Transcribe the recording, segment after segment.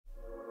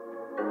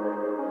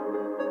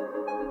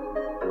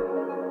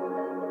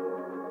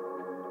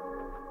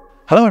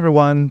Hello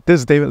everyone, this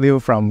is David Liu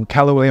from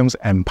Keller Williams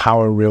and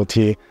Power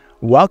Realty.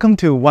 Welcome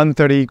to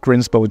 130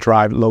 Greensboro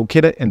Drive,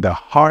 located in the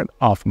heart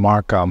of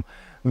Markham.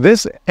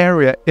 This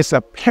area is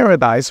a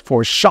paradise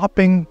for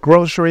shopping,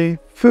 grocery,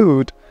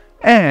 food,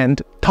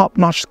 and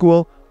top-notch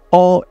school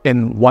all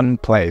in one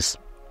place.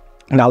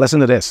 Now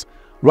listen to this.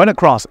 Right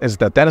across is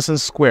the Dennison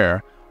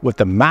Square with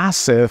the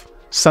massive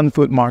Sun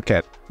Food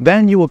Market.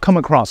 Then you will come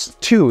across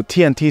two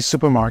TNT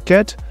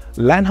Supermarket,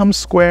 Lanham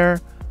Square,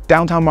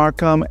 Downtown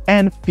Markham,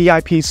 and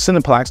VIP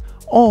Cineplex,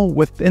 all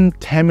within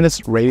 10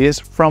 minutes radius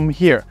from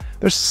here.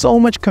 There's so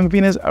much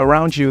convenience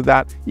around you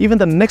that even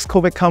the next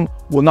COVID come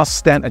will not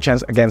stand a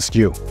chance against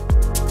you.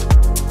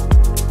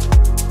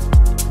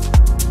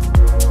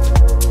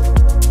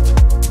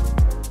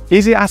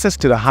 Easy access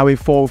to the Highway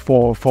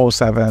 44,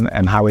 47,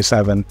 and Highway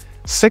 7.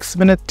 6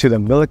 minutes to the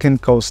Milliken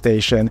Coast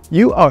Station.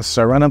 You are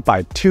surrounded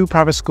by two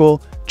private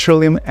schools,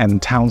 Trillium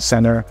and Town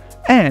Center,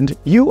 and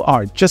you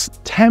are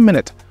just 10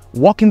 minutes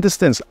walking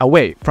distance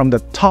away from the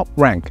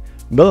top-ranked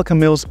Milliken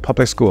Mills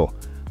Public School.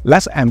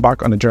 Let's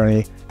embark on a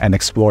journey and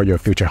explore your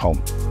future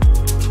home.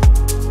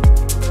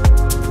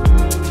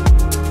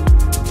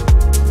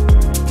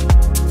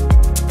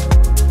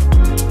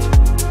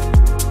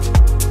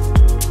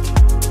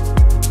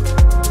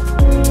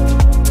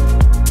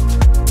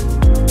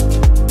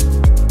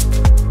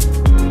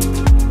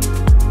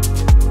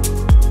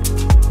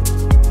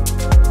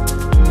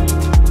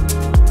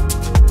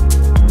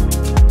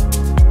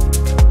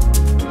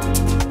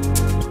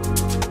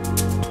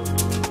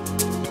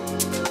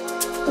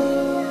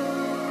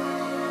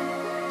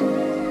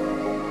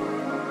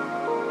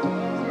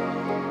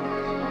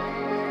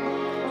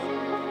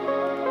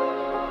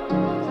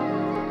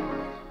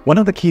 One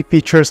of the key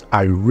features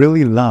I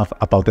really love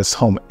about this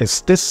home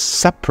is this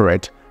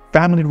separate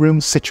family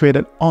room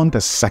situated on the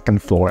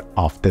second floor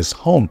of this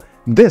home.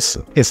 This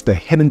is the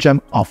hidden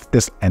gem of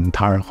this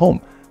entire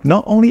home.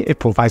 Not only it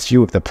provides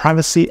you with the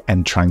privacy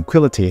and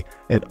tranquility,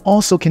 it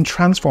also can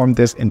transform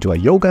this into a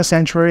yoga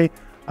sanctuary,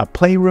 a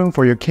playroom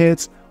for your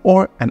kids,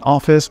 or an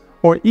office,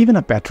 or even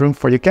a bedroom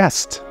for your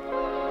guests.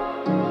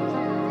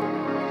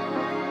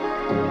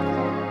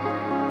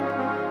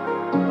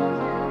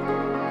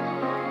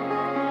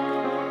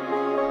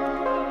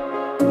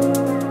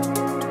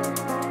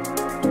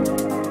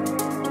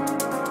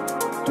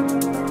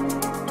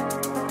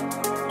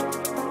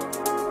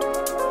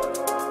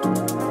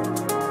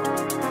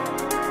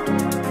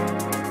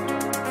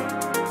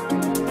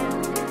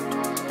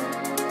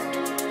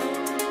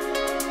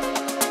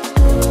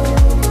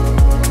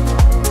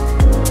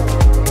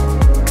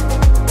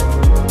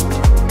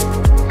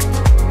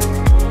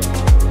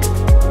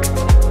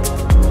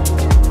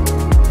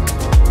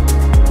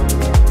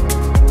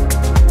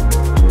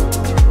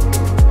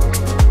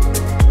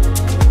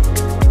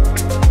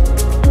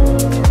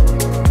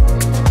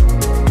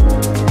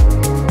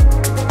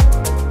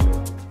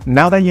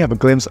 Now that you have a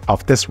glimpse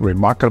of this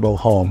remarkable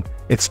home,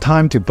 it's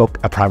time to book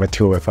a private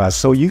tour with us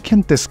so you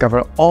can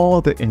discover all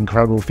the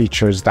incredible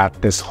features that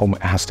this home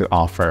has to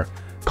offer.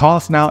 Call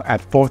us now at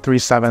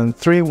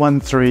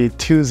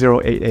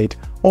 437-313-2088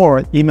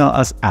 or email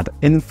us at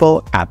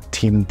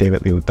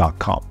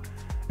info@teamdavidliu.com.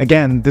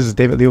 Again, this is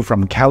David Liu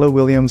from Keller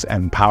Williams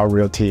and Power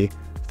Realty.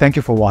 Thank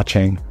you for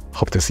watching.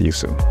 Hope to see you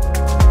soon.